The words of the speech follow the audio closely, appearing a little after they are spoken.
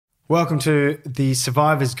Welcome to the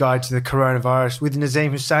Survivor's Guide to the Coronavirus with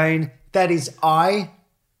Nazim Hussain. That is I.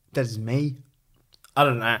 That is me. I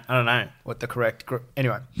don't know what the correct...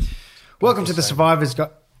 Anyway. Welcome to the Survivor's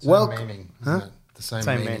Guide. Same meaning, isn't it? The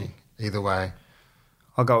same meaning. Either way.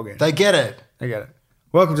 I'll go again. They get it. They get it.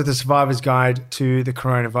 Welcome to the Survivor's Guide to the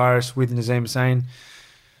Coronavirus with Nazim Hussain.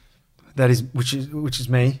 That is, which is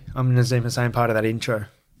me. I'm Nazim Hussain, part of that intro.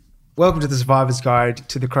 Welcome to the Survivor's Guide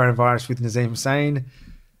to the Coronavirus with Nazim Hussain.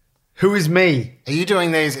 Who is me? Are you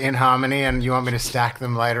doing these in harmony and you want me to stack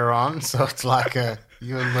them later on? So it's like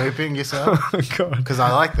you're looping yourself? Oh, God. Because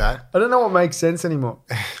I like that. I don't know what makes sense anymore.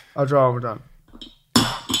 I'll try one more time.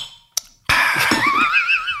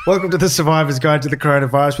 Welcome to the Survivor's Guide to the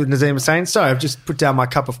Coronavirus with Nazim Hussain. So I've just put down my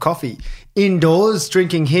cup of coffee indoors,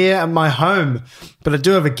 drinking here at my home. But I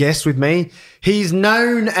do have a guest with me. He's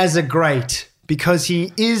known as a great because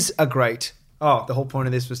he is a great. Oh, the whole point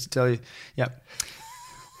of this was to tell you. Yep.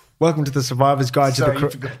 Welcome to the Survivor's Guide to the... you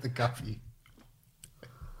forgot the coffee.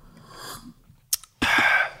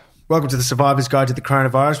 Welcome to the Survivor's Guide to the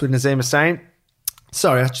Coronavirus with Nazim Hussain.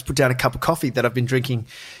 Sorry, I just put down a cup of coffee that I've been drinking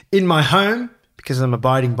in my home because I'm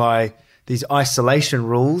abiding by these isolation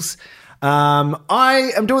rules.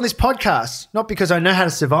 I am doing this podcast not because I know how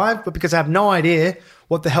to survive, but because I have no idea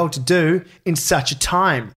what the hell to do in such a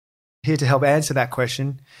time. Here to help answer that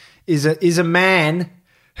question is a man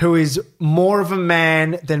who is more of a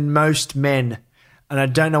man than most men. And I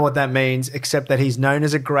don't know what that means, except that he's known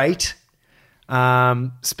as a great,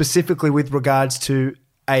 specifically with regards to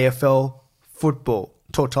AFL football.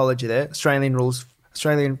 Tautology there. Australian rules,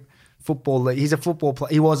 Australian football. He's a football player.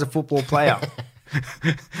 He was a football player.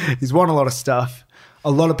 He's won a lot of stuff.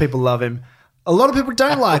 A lot of people love him. A lot of people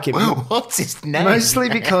don't like him. What's his name? Mostly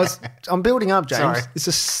because I'm building up, James. Sorry.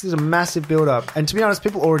 This is a massive build up. And to be honest,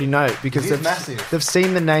 people already know because they've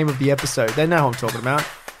seen the name of the episode. They know who I'm talking about.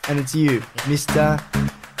 And it's you, Mr.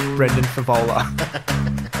 Brendan Favola.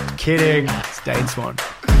 Kidding. It's Dane Swan.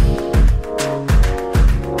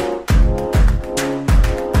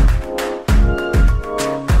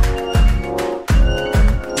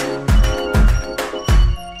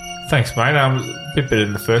 Thanks, mate. A bit better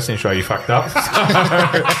than the first intro you fucked up.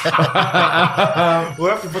 We'll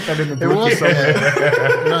have to put that in the It book. was.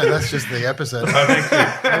 No, that's just the episode.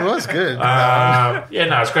 It was good.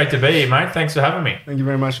 It's great to be here, mate. Thanks for having me. Thank you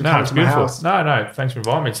very much for No, coming it's to my beautiful. house. No, thanks for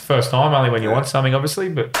inviting me. It's the first time, only when you want something, obviously,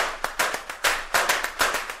 but...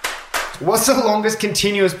 What's the longest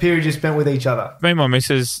continuous period you spent with each other? Me and my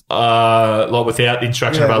missus, without the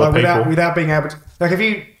instruction of other people. Without being able to... Like, if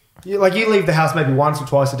you leave the house maybe once or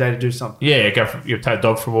twice a day to do something. Yeah, you take a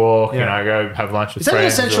dog for a walk, Yeah. go have lunch with Is that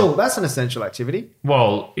friends. that's an essential activity?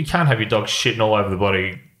 Well, you can't have your dog shitting all over the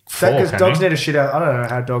body Because dogs need to shit out. I don't know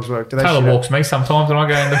how dogs work. Do they Taylor shit out? walks me sometimes and I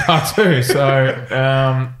go in the car too,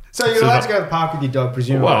 so... So you're allowed to go to the park with your dog,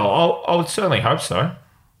 presumably? Well, I would certainly hope so.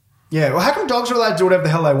 Yeah, well, how come dogs are allowed to do whatever the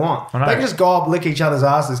hell they want? I know. They can just go up, lick each other's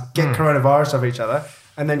asses, get coronavirus off each other,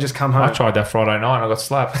 and then just come home. I tried that Friday night and I got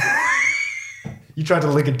slapped. You tried to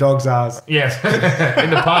lick a dog's ass. Yes, in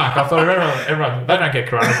the park. I thought everyone they don't get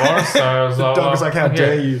coronavirus, so I was like, Dog was like, how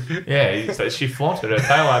dare you? Yeah, so she flaunted her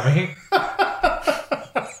tail at me.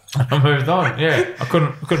 I moved on. Yeah, I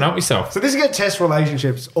couldn't help myself. So this is going to test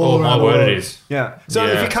relationships all Oh, around my the word, world. it is. Yeah. So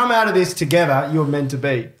Yeah. if you come out of this together, you're meant to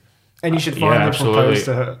be. And you should finally propose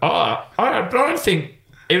to her. I don't think,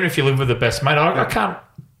 even if you live with the best mate, I can't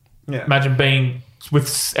imagine being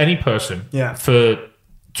with any person for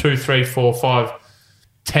 2, 3, 4, 5,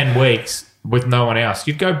 10 weeks with no one else.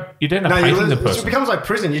 You'd end up hating the person. It becomes like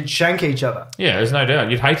prison. You'd shank each other. Yeah, there's no doubt.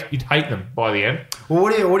 You'd hate them by the end. Well,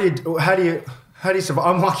 how do you survive?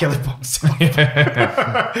 I'm lucky I live by myself.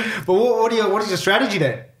 But what is your strategy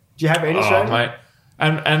then? Do you have any strategy? Mate.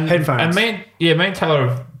 And headphones. And me and Taylor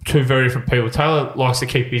are two very different people. Taylor likes to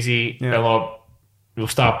keep busy and we'll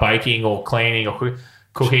start baking or cleaning or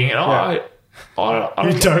cooking. And I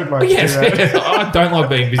you don't like to do that. I don't like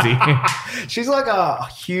being busy. She's like a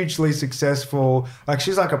hugely successful,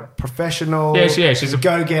 she's like a professional. Yeah, she's a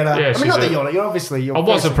go-getter. Yeah, I mean, not that you're obviously. I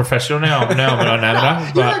was a professional. Now I'm an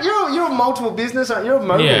amateur. But you're a multiple business. You're a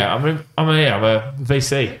mogul. Yeah, I'm a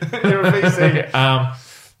VC. You're a VC.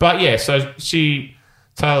 But yeah, so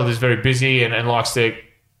Taylor is very busy and likes to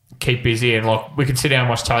keep busy, and like we can sit down and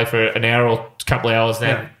watch telly for an hour or a couple of hours,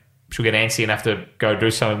 then she'll get antsy and have to go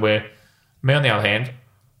do something. Where me, on the other hand,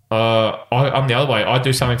 I'm the other way. I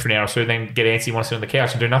do something for an hour or so, then get antsy, want to sit on the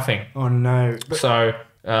couch and do nothing. Oh no! So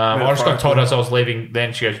I just got told as I was leaving.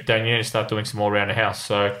 Then she goes, "Dan, you need to start doing some more around the house."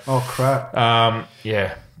 So oh crap!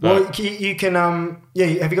 Yeah. Well, you can have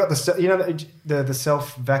you got the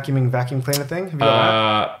self vacuum cleaner thing? Have you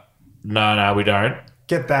got that? No, we don't.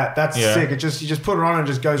 Get that. That's Yeah. sick. You just put it on and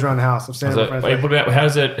it just goes around the house. I've seen it. Wait, what about how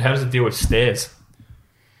does it deal with stairs?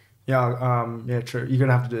 Yeah, true. You're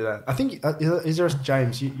gonna have to do that. I think is there a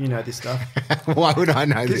James? You know this stuff Why would I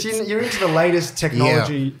know because this? you're into the latest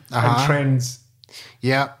technology and trends.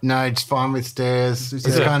 Yeah, no, it's fine with stairs. Is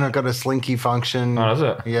It's it? kind of got a slinky function. Oh, is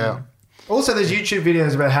it? Yeah. Also, there's YouTube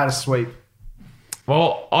videos about how to sweep.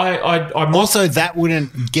 Well, I'm Also, that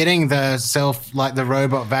wouldn't getting the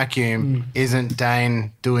robot vacuum isn't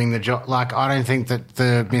Dane doing the job. Like, I don't think that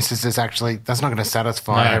the missus is actually. That's not going to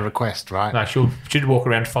satisfy No. her request, right? No, she'd walk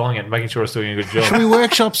around following it, making sure it's doing a good Should job. we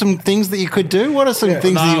workshop some things that you could do? What are some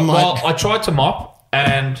things that you might? Well, I tried to mop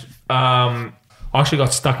and I actually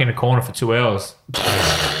got stuck in a corner for 2 hours.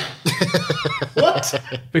 What?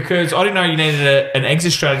 Because I didn't know you needed an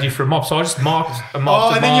exit strategy for a mop, so I just mopped and mopped Oh,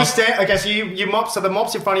 and and then you mopped. stand. Okay, so you mop. So the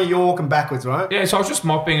mop's in front of you. You're walking backwards, right? Yeah, so I was just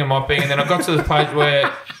mopping and mopping, and then I got to the page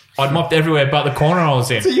where I'd mopped everywhere but the corner I was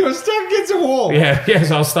in. So you were stuck against a wall. Yeah,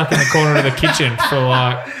 so I was stuck in the corner of the kitchen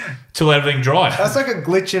for till everything dried. That's like a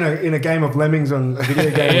glitch in a game of Lemmings on a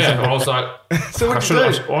video game. Yeah, I was like, So I what did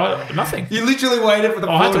you do? nothing. You literally waited for the.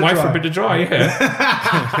 I had to floor wait dry. for a bit to dry,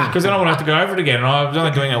 yeah. Because then I would have to go over it again. And I was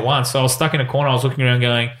only doing it once. So I was stuck in a corner. I was looking around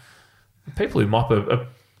going, people who mop are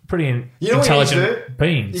pretty You know what you need to intelligent do?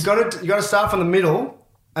 beings. You got to start from the middle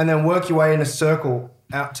and then work your way in a circle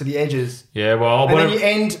out to the edges, Yeah, well, and then whatever. you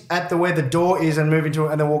end at where the door is and move into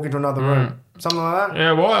and then walk into another room, something like that.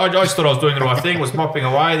 Yeah, well, I just thought I was doing the right thing, was mopping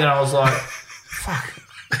away. Then I was like, fuck,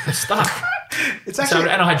 I'm stuck. It's So, actually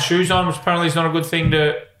and I had shoes on, which apparently is not a good thing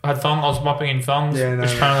to. I had I was mopping in thongs, Yeah, no, which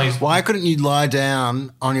no. apparently is. Why couldn't you lie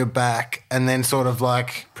down on your back and then sort of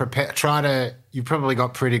like prepare? You probably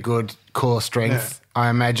got pretty good core strength. I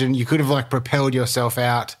imagine you could have like propelled yourself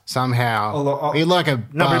out somehow. You're like a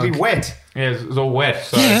no, but bug. it'd be wet. Yeah, it was all wet.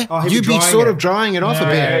 So. Yeah, Oh, he'd be you'd be drying sort it. of drying it off a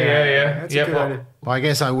bit. Yeah. That's Yeah, a good well, idea. Well, I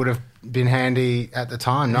guess I would have been handy at the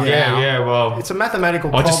time, not Yeah, now. yeah, well. It's a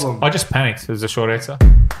mathematical I problem. just panicked, is the short answer.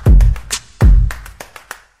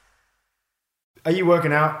 Are you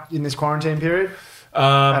working out in this quarantine period at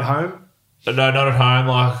Um, home? no, not at home.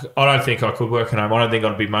 Like, I don't think I could work at home. I don't think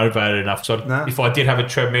I'd be motivated enough. So No. if I did have a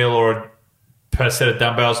treadmill or a per set of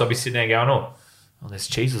dumbbells, I'd be sitting there going, oh, there's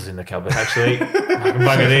cheeses in the cupboard, actually. I can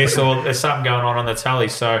bugger this, or there's something going on the tally.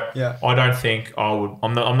 So Yeah. I don't think I would. I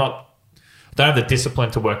don't have the discipline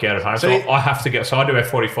to work out at home. So you- I have to go. So I do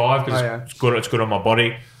F45 because Oh, yeah. it's good on my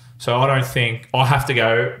body. So I don't think I have to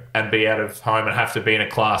go and be out of home and have to be in a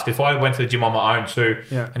class. If I went to the gym on my own too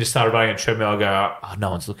Yeah. and just started running a treadmill, I'd go, oh,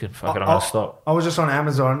 no one's looking. Fuck it, I'm going to stop. I was just on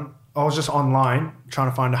Amazon. I was just online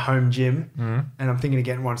trying to find a home gym, Mm-hmm. and I'm thinking of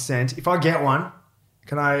getting one sent. If I get one,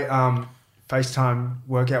 can I FaceTime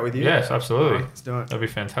workout with you? Yes, absolutely. Right, let's do it. That'd be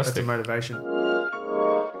That's a fantastic. motivation.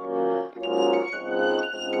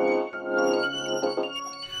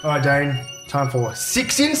 All right, Dane. Time for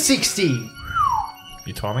 6 in 60,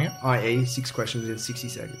 You timing it? i.e., 6 questions in 60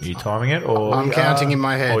 seconds. Are you timing it or I'm counting in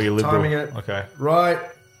my head. or you liberal? Timing it. Okay. Right.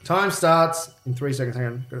 Time starts in 3 seconds. Hang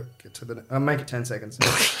on. Gotta get to the. I'll make it 10 seconds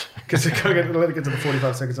because I gotta let it get to the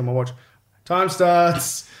 45 seconds on my watch. Time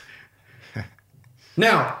starts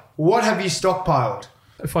now. What have you stockpiled?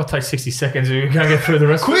 If I take 60 seconds, are you going to get through the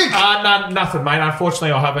rest Quick! of it? No, nothing, mate.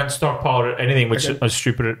 Unfortunately, I haven't stockpiled anything, which Okay. is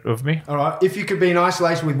stupid of me. All right. If you could be in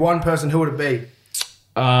isolation with one person, who would it be?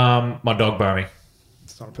 My dog, Barmy.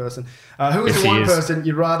 It's not a person. Who is Yes, the he one is. person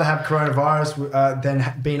you'd rather have coronavirus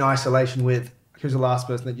than be in isolation with? Who's the last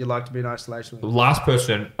person that you'd like to be in isolation The with? last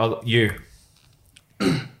person, you.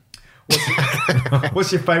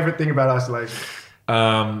 What's your favourite thing about isolation?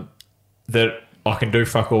 That I can do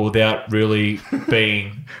fuck all without really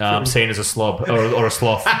being seen as a slob or a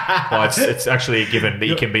sloth. Well, it's actually a given that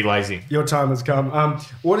you can be lazy. Your time has come.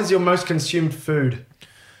 What is your most consumed food?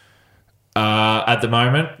 At the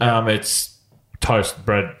moment, it's toast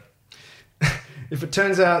bread. If it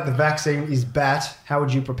turns out the vaccine is bat, how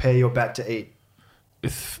would you prepare your bat to eat?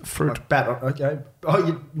 With fruit. Like bat, okay.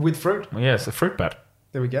 Oh, with fruit? Yeah, it's a fruit bat.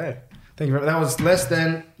 There we go. Thank you very much. That was less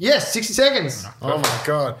than, 60 seconds. Oh my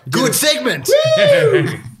god. Good segment.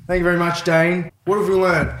 Thank you very much, Dane. What have we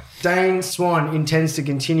learned? Dane Swan intends to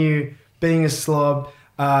continue being a slob.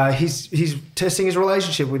 He's testing his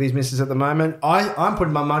relationship with his missus at the moment. I'm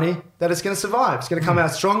putting my money that it's going to survive. It's going to come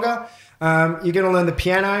out stronger. You're going to learn the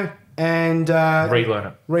piano and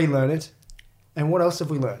Relearn it. And what else have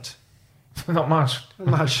we learned? Not much. Not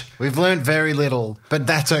much. We've learned very little, but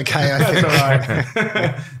that's okay, I That's think. all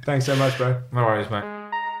right. Thanks so much, bro. No worries, mate.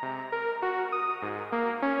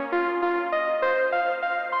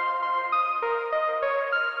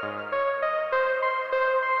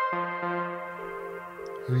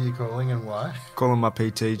 Who are you calling and why? Calling my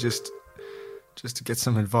PT, just just to get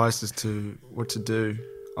some advice as to what to do.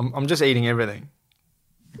 I'm just eating everything.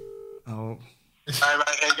 Oh. Hey, mate,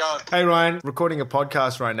 how you going? Hey, Ryan. Recording a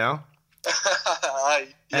podcast right now.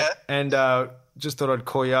 Yeah. And just thought I'd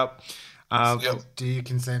call you up. Do you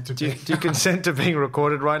consent to Do you consent to being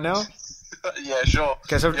recorded right now? Yeah, sure.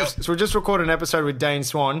 Okay, so we just recorded an episode with Dane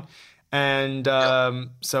Swan, and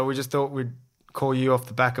so we just thought we'd call you off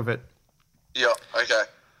the back of it. Yeah, okay.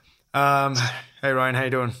 Hey, Ryan, how you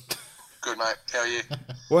doing? Good, mate. How are you?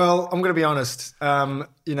 Well, I'm going to be honest.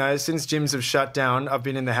 Since gyms have shut down, I've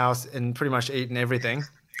been in the house and pretty much eaten everything.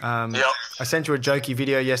 I sent you a jokey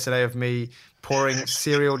video yesterday of me pouring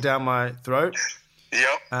cereal down my throat.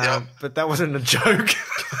 Yep. But that wasn't a joke.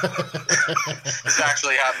 It's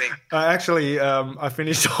actually happening. I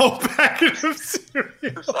finished a whole packet of cereal.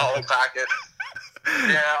 The whole packet.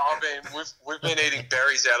 Yeah, we've been eating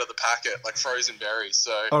berries out of the packet, like frozen berries.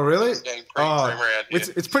 So oh, really? It's getting pretty grim around here.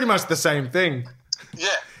 It's pretty much the same thing.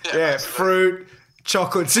 Yeah, fruit,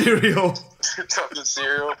 chocolate cereal. Chocolate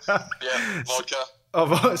cereal. Yeah, vodka.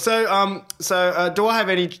 Do I have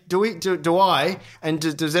any? Do I? And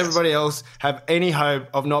does everybody else have any hope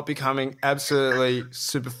of not becoming absolutely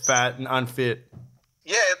super fat and unfit?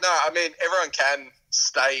 Yeah, no. I mean, everyone can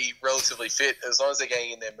stay relatively fit as long as they're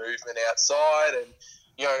getting in their movement outside. And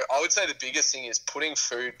I would say the biggest thing is putting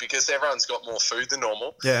food, because everyone's got more food than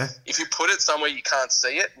normal. Yeah. If you put it somewhere you can't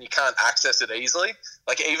see it and you can't access it easily,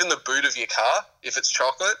 like even the boot of your car, if it's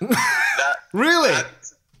chocolate, really.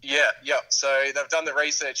 Yeah. So they've done the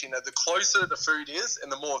research. The closer the food is and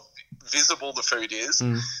the more visible the food is,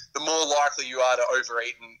 the more likely you are to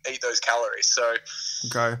overeat and eat those calories. So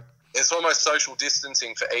okay. It's almost social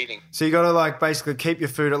distancing for eating. So you got to basically keep your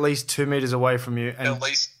food at least 2 meters away from you, and at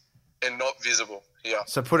least, and not visible. Yeah.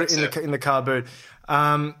 So put it in the car boot.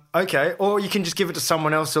 Okay, or you can just give it to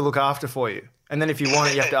someone else to look after for you, and then if you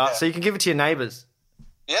want it, you have to ask. So you can give it to your neighbours.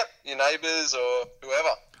 Yep, your neighbours or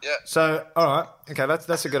whoever. Yeah. So all right, okay,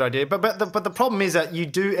 that's a good idea. But the problem is that you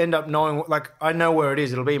do end up knowing. Like, I know where it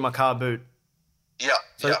is. It'll be in my car boot. Yeah.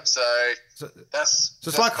 So that's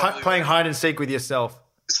it's like playing hide and seek with yourself.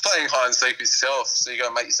 It's playing hide and seek with yourself, so you got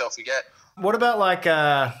to make yourself forget. What about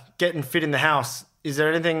getting fit in the house? Is there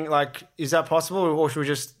anything is that possible, or should we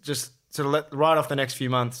just sort of let ride off the next few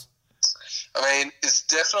months? I mean, it's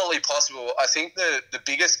definitely possible. I think the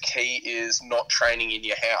biggest key is not training in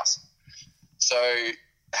your house. So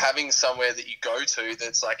having somewhere that you go to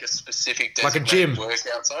that's like a specific designated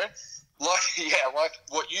workout zone, like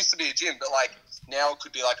what used to be a gym, but now it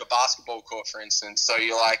could be like a basketball court, for instance. So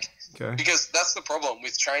you're because that's the problem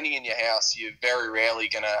with training in your house. You're very rarely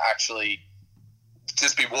going to actually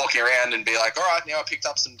just be walking around and be like, all right, now I picked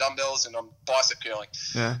up some dumbbells and I'm bicep curling.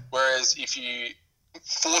 Yeah. Whereas if you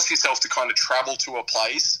force yourself to kind of travel to a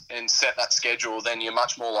place and set that schedule, then you're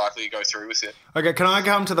much more likely to go through with it. Okay, can I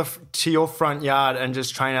come to your front yard and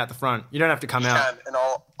just train out the front? You don't have to come out. And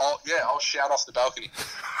I'll shout off the balcony.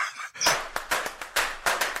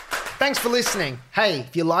 Thanks for listening. Hey,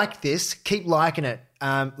 if you like this, keep liking it.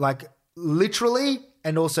 Literally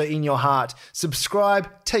and also in your heart. Subscribe,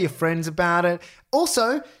 tell your friends about it.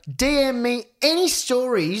 Also, DM me any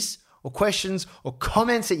stories or questions or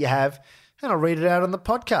comments that you have, and I'll read it out on the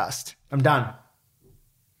podcast. I'm done.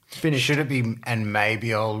 Finished. Should it be, and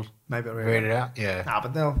maybe I'll read it out? Yeah. Nah,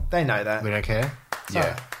 but they know that. We don't care?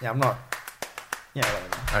 Yeah, I'm not. Yeah,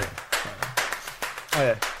 whatever. Okay. Oh,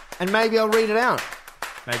 yeah. And maybe I'll read it out.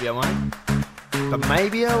 Maybe I won't. But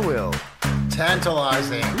maybe I will.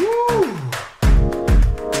 Tantalizing. Woo!